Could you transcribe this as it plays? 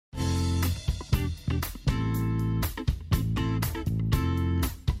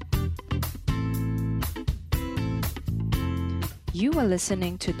You are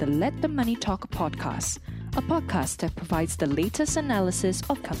listening to the Let the Money Talk podcast, a podcast that provides the latest analysis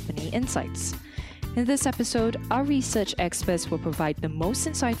of company insights. In this episode, our research experts will provide the most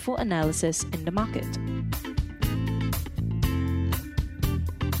insightful analysis in the market.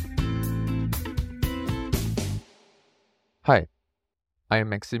 Hi, I am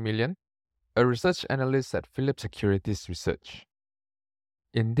Maximilian, a research analyst at Philips Securities Research.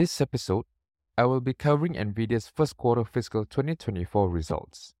 In this episode, I will be covering NVIDIA's first quarter fiscal 2024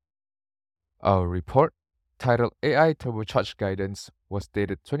 results. Our report, titled AI Turbocharged Guidance, was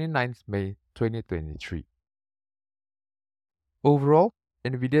dated 29th May 2023. Overall,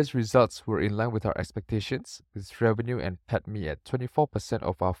 NVIDIA's results were in line with our expectations, with revenue and PATMI at 24%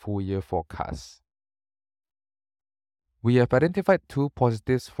 of our full-year forecast. We have identified two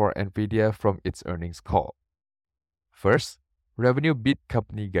positives for NVIDIA from its earnings call. First, revenue beat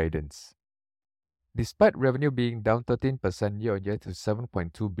company guidance. Despite revenue being down 13% year-on-year to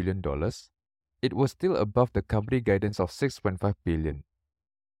 $7.2 billion, it was still above the company guidance of $6.5 billion.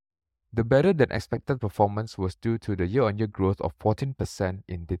 The better-than-expected performance was due to the year-on-year growth of 14%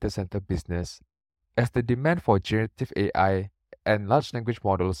 in data center business, as the demand for generative AI and large language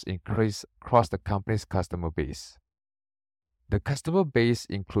models increased across the company's customer base. The customer base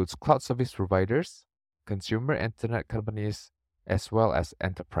includes cloud service providers, consumer internet companies, as well as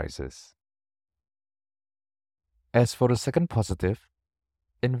enterprises. As for the second positive,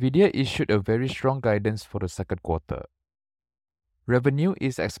 NVIDIA issued a very strong guidance for the second quarter. Revenue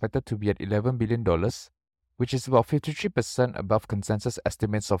is expected to be at $11 billion, which is about 53% above consensus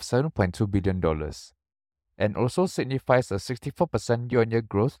estimates of $7.2 billion, and also signifies a 64% year-on-year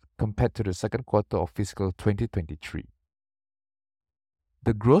growth compared to the second quarter of fiscal 2023.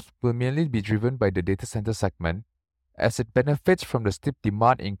 The growth will mainly be driven by the data center segment, as it benefits from the steep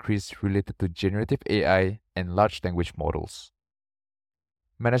demand increase related to generative AI and large language models.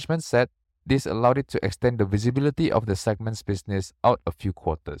 Management said this allowed it to extend the visibility of the segment's business out a few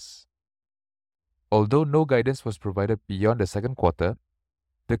quarters. Although no guidance was provided beyond the second quarter,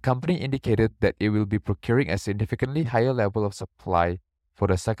 the company indicated that it will be procuring a significantly higher level of supply for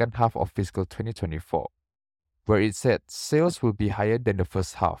the second half of fiscal 2024, where it said sales will be higher than the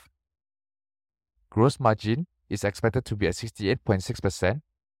first half. Gross margin is expected to be at 68.6%,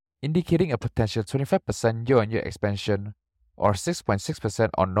 indicating a potential 25% year-on-year expansion or 6.6%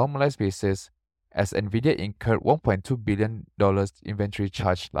 on normalized basis, as NVIDIA incurred $1.2 billion inventory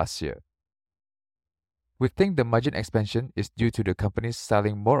charge last year. We think the margin expansion is due to the company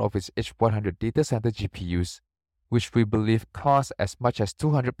selling more of its H100 data center GPUs, which we believe cost as much as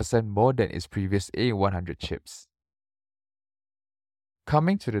 200% more than its previous A100 chips.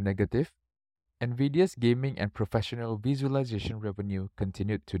 Coming to the negative, NVIDIA's gaming and professional visualization revenue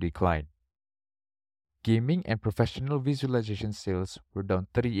continued to decline. Gaming and professional visualization sales were down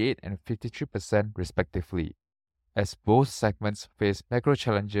 38% and 53% respectively, as both segments faced macro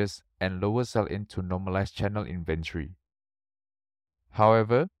challenges and lower sell-in to normalized channel inventory.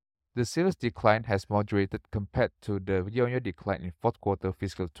 However, the sales decline has moderated compared to the year-on-year decline in fourth quarter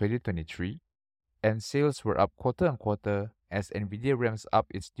fiscal 2023, and sales were up quarter-on-quarter as NVIDIA ramps up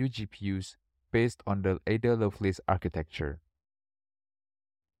its new GPUs based on the Ada Lovelace architecture.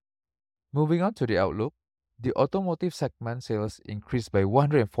 Moving on to the outlook, the automotive segment sales increased by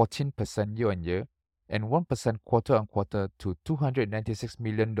 114% year-on-year and 1% quarter-on-quarter to $296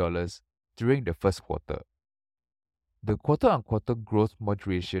 million during the first quarter. The quarter-on-quarter growth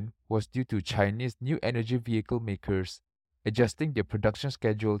moderation was due to Chinese new energy vehicle makers adjusting their production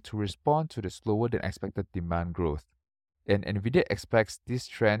schedule to respond to the slower than expected demand growth, and NVIDIA expects this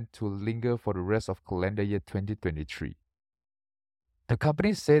trend to linger for the rest of calendar year 2023. The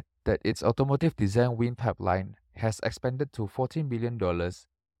company said that its automotive design win pipeline has expanded to $14 billion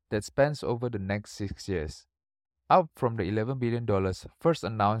that spans over the next 6 years, up from the $11 billion first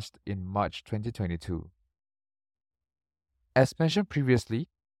announced in March 2022. As mentioned previously,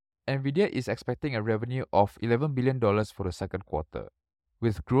 NVIDIA is expecting a revenue of $11 billion for the second quarter,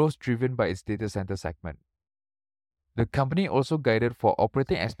 with growth driven by its data center segment. The company also guided for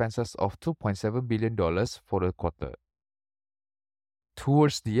operating expenses of $2.7 billion for the quarter.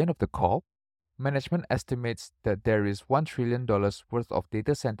 Towards the end of the call, management estimates that there is $1 trillion worth of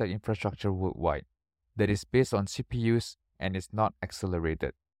data center infrastructure worldwide that is based on CPUs and is not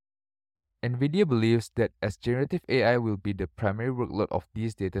accelerated. NVIDIA believes that as generative AI will be the primary workload of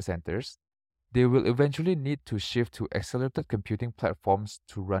these data centers, they will eventually need to shift to accelerated computing platforms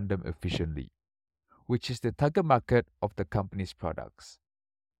to run them efficiently, which is the target market of the company's products.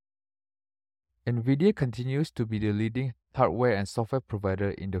 NVIDIA continues to be the leading hardware and software provider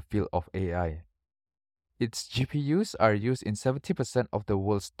in the field of AI. Its GPUs are used in 70% of the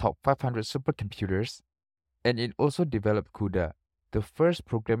world's top 500 supercomputers, and it also developed CUDA, the first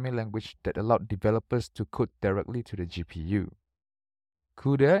programming language that allowed developers to code directly to the GPU.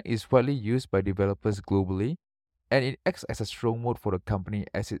 CUDA is widely used by developers globally, and it acts as a strong moat for the company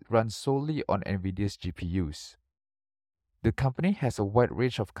as it runs solely on NVIDIA's GPUs. The company has a wide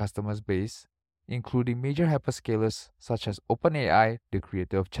range of customer base, including major hyperscalers such as OpenAI, the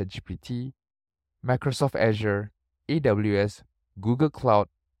creator of ChatGPT, Microsoft Azure, AWS, Google Cloud,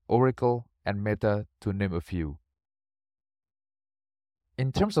 Oracle, and Meta, to name a few.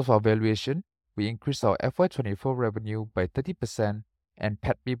 In terms of our valuation, we increased our FY24 revenue by 30% and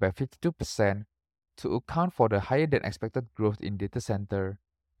PATB by 52% to account for the higher than expected growth in data center,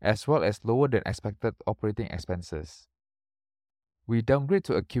 as well as lower than expected operating expenses. We downgrade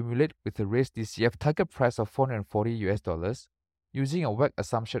to accumulate with a raised DCF target price of $440 using a WACC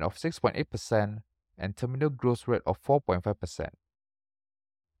assumption of 6.8% and terminal growth rate of 4.5%.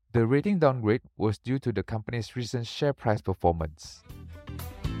 The rating downgrade was due to the company's recent share price performance.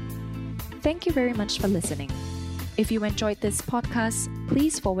 Thank you very much for listening. If you enjoyed this podcast,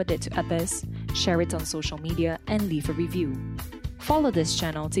 please forward it to others, share it on social media, and leave a review. Follow this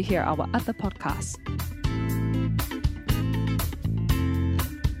channel to hear our other podcasts.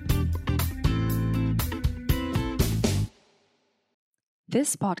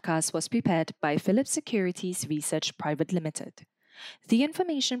 This podcast was prepared by Philips Securities Research Private Limited. The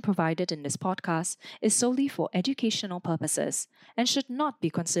information provided in this podcast is solely for educational purposes and should not be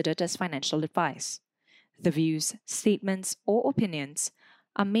considered as financial advice. The views, statements, or opinions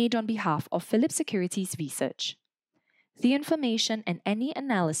are made on behalf of Philips Securities Research. The information and any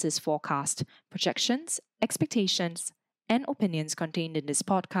analysis, forecast, projections, expectations, and opinions contained in this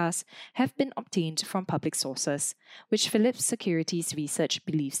podcast have been obtained from public sources, which Philips Securities Research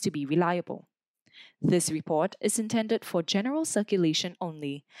believes to be reliable. This report is intended for general circulation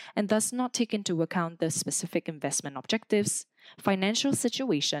only and does not take into account the specific investment objectives, financial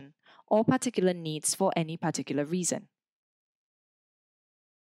situation, or particular needs for any particular reason.